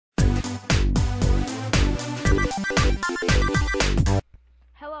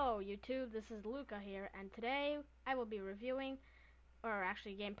YouTube, this is Luca here, and today I will be reviewing, or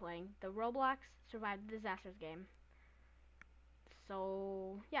actually gameplaying, the Roblox Survive the Disasters game.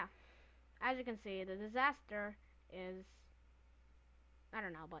 So, yeah, as you can see, the disaster is, I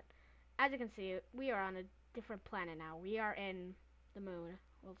don't know, but as you can see, we are on a different planet now. We are in the moon.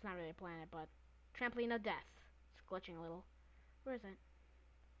 Well, it's not really a planet, but trampoline of death. It's glitching a little. Where is it?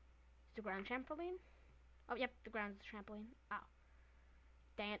 Is the ground trampoline? Oh, yep, the ground is a trampoline. Oh.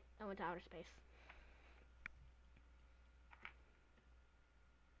 Dang it, I went to outer space.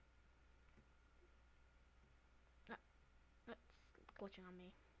 It's glitching on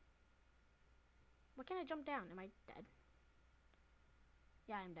me. Why can't I jump down? Am I dead?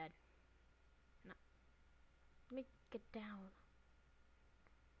 Yeah, I'm dead. No. Let me get down.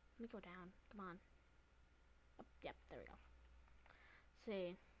 Let me go down. Come on. Oh, yep, there we go.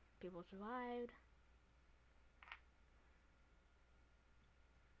 See, people survived.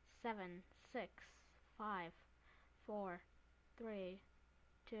 7, 6, 5, 4, 3,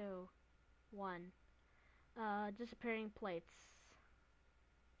 2, 1. Disappearing plates.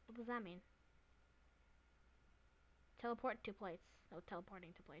 What does that mean? Teleport to plates. No,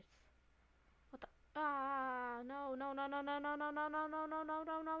 teleporting to plates. What the? Ah, no, no, no, no, no, no, no, no, no, no, no, no,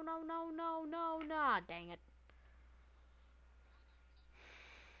 no, no, no, no, no, no, no. Dang it.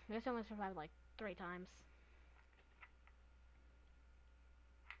 I guess I only survived like 3 times.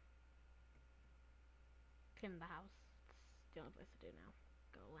 Get in the house. It's the only place to do now.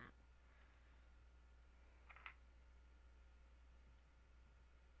 Go lap.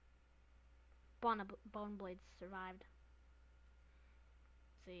 Bone blades survived.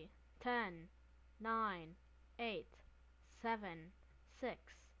 Let's see. 10, 9, 8, 7, 6,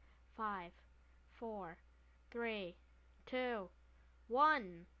 5, 4, 3, 2,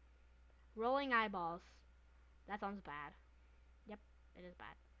 1. Rolling eyeballs. That sounds bad. Yep, it is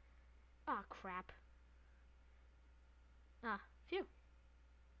bad. Ah, crap. Ah, phew.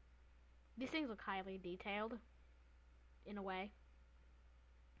 These things look highly detailed. In a way.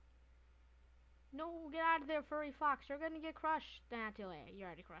 No, get out of there, furry fox. You're gonna get crushed. Nah, too late. You're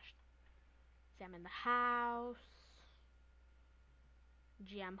already crushed. See, I'm in the house.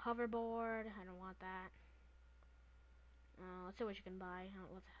 GM hoverboard. I don't want that. Let's see what you can buy. Ow.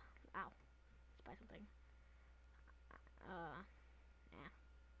 Let's buy something. Yeah.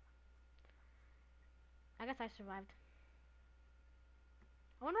 I guess I survived.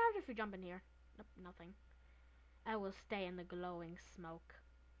 I wonder if you jump in here. Nope, nothing. I will stay in the glowing smoke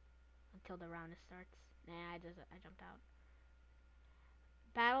until the round starts. Nah, I jumped out.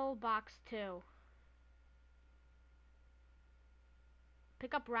 Battle box 2.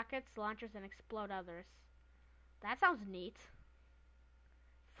 Pick up rockets, launchers, and explode others. That sounds neat.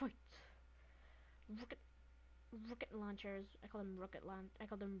 Fight. Rocket launchers. I call them rocket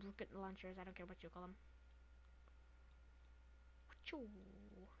launchers. I don't care what you call them. Wachoo.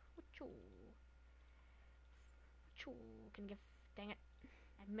 Wachoo. Wachoo. Can give. Dang it.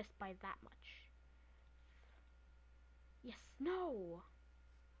 I missed by that much. Yes. No.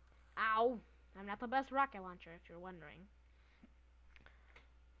 Ow. I'm not the best rocket launcher, if you're wondering.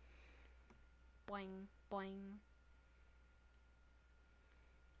 Boing. Boing.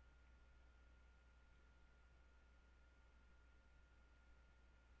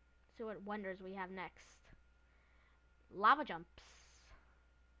 See what wonders we have next. Lava jumps.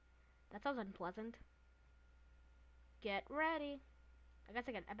 That sounds unpleasant. Get ready. I guess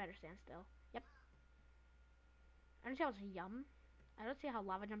I better stand still. Yep. I don't see how it's yum. I don't see how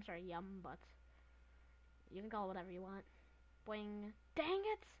lava jumps are yum, but you can call it whatever you want. Boing. Dang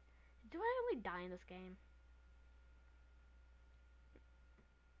it! Do I only die in this game?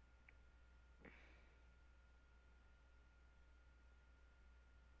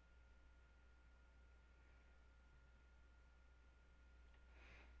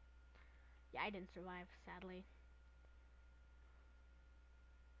 Yeah, I didn't survive, sadly.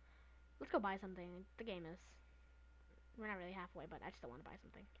 Let's go buy something. The game is... We're not really halfway, but I still want to buy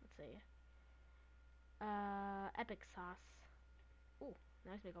something. Let's see. Epic sauce. Ooh,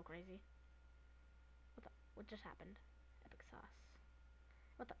 that makes me go crazy. What just happened? Epic sauce.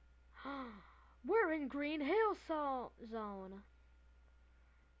 What the? We're in Green Hill zone.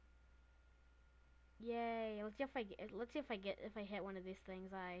 Yay! Let's see if I hit one of these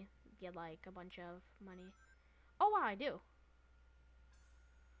things, I get like a bunch of money. Oh wow, I do.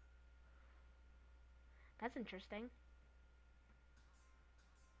 That's interesting.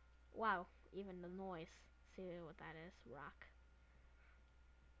 Wow, even the noise. See what that is. Rock.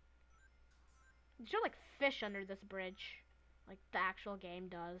 There's like fish under this bridge. Like the actual game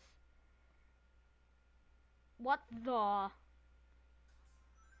does. What the?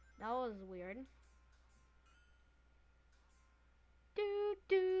 That was weird. Do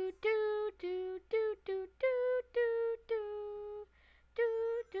do do do do do do do do do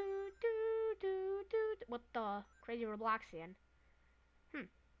do do do do. What the crazy Robloxian?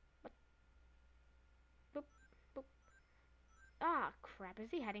 What? Boop boop. Ah, crap.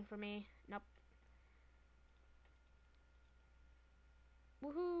 Is he heading for me? Nope.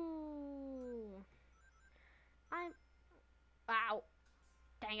 Woohoo! I'm. Ow!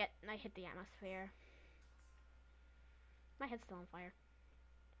 Dang it! I hit the atmosphere. My head's still on fire.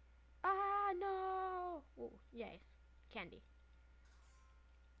 Ah, no! Ooh, yay. Candy.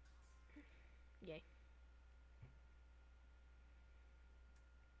 Yay.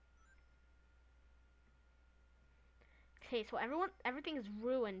 Okay, so everything's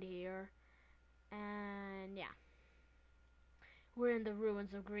ruined here. And yeah. We're in the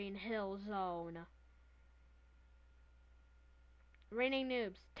ruins of Green Hill Zone. Raining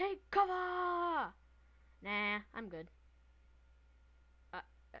noobs, take cover! Nah, I'm good. Uh,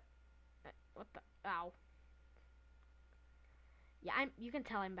 what the? Ow. Yeah, you can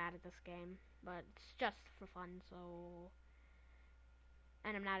tell I'm bad at this game, but it's just for fun, so.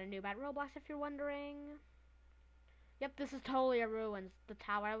 And I'm not a noob at Roblox, if you're wondering. Yep, this is totally a ruins. The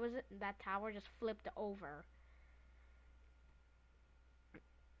tower that tower just flipped over.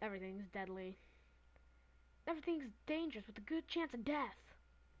 Everything's deadly. Everything's dangerous with a good chance of death.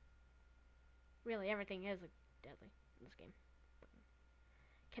 Really, everything is deadly in this game.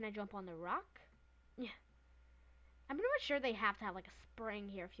 Can I jump on the rock? Yeah. I'm not sure they have to have like a spring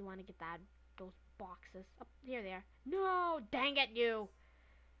here if you want to get those boxes. Oh, here they are. No, dang it, you.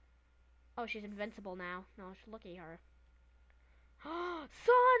 Oh, she's invincible now. No, look at her.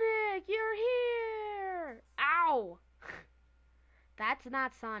 Sonic, you're here! Ow! That's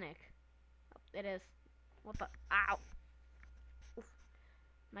not Sonic. Oh, it is. What the? Ow! Oof.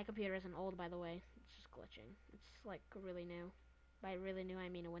 My computer isn't old, by the way. It's just glitching. It's like really new. By really new, I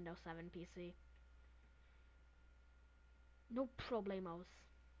mean a Windows 7 PC. No problemos.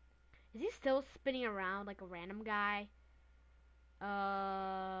 Is he still spinning around like a random guy?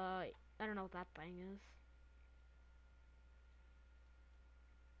 I don't know what that thing is.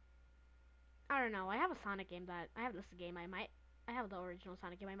 I don't know. I have a Sonic game I have I have the original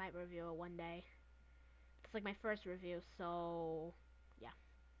Sonic game. I might review it one day. It's like my first review, so yeah.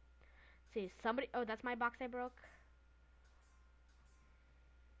 See, oh, that's my box I broke.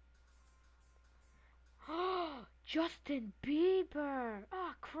 Justin Bieber!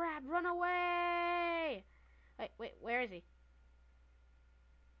 Oh crap, run away! Wait, where is he?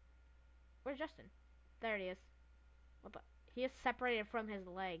 Where's Justin? There he is. What the? He is separated from his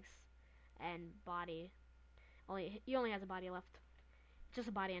legs and body. He only has a body left. Just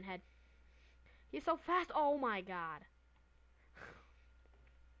a body and head. He's so fast. Oh my god.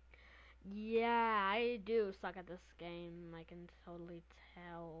 Yeah, I do suck at this game. I can totally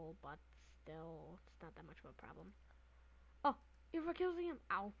tell, but still, it's not that much of a problem. Oh, you're killing him.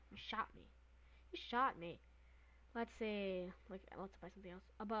 Ow, you shot me. You shot me. Let's see. Like, let's buy something else.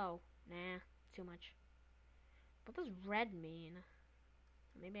 A bow. Nah, too much. What does red mean?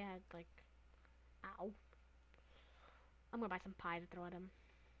 Maybe I had like. Ow. I'm gonna buy some pie to throw at him.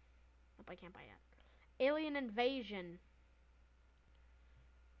 Nope, I can't buy that. Alien invasion.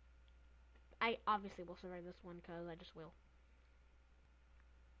 I obviously will survive this one because I just will.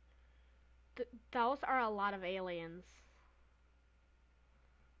 Those are a lot of aliens.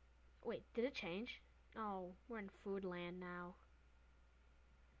 Wait, did it change? Oh, we're in food land now.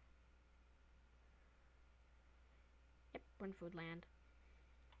 Yep, we're in food land.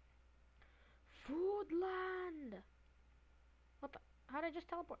 Food land! What the? How did I just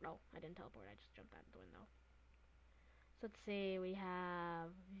teleport? No, I didn't teleport. I just jumped out the window. So let's see. We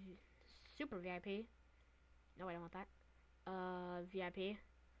have Super VIP. No, I don't want that. VIP.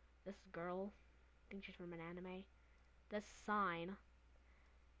 This girl. I think she's from an anime. This sign.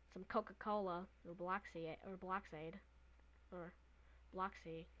 Some Coca-Cola or Bloxade or Bloxade or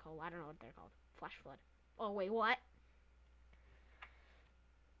Bloxy Cola. I don't know what they're called. Flash flood. Oh wait, what?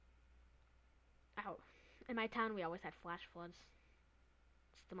 Ow. In my town, we always had flash floods.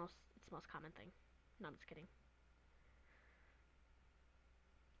 It's the most common thing. No, I'm just kidding.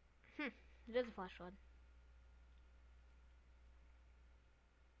 It is a flash flood.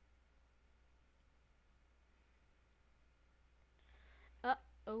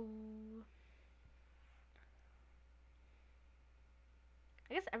 Uh-oh.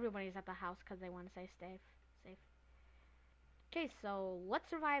 I guess everybody's at the house because they want to stay safe. Okay, so let's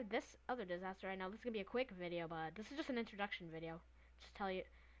survive this other disaster. I know this is going to be a quick video, but this is just an introduction video. Just tell you,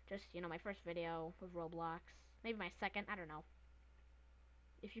 my first video with Roblox. Maybe my second, I don't know.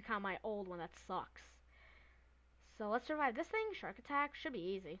 if you count my old one that sucks. So let's survive this thing. Shark attack should be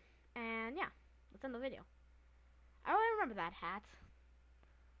easy. And yeah, let's end the video. I don't remember that hat.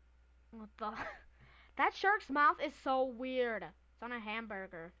 What the? That shark's mouth is so weird. It's on a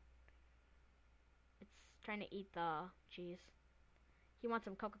hamburger. It's trying to eat the cheese. He wants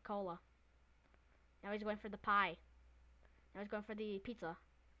some Coca-Cola. Now he's going for the pie. Now he's going for the pizza.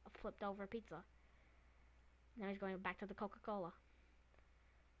 A flipped over pizza. Now he's going back to the Coca-Cola.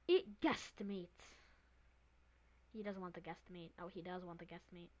 Eat guest meat. He doesn't want the guest meat. Oh, he does want the guest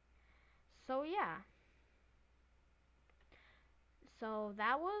meat. So yeah. So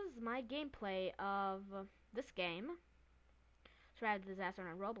that was my gameplay of this game. Survive the Disaster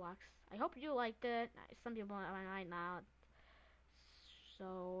on Roblox. I hope you liked it. Some people might not.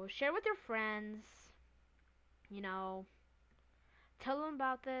 So share with your friends. You know, tell them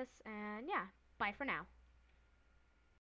about this, and yeah, bye for now.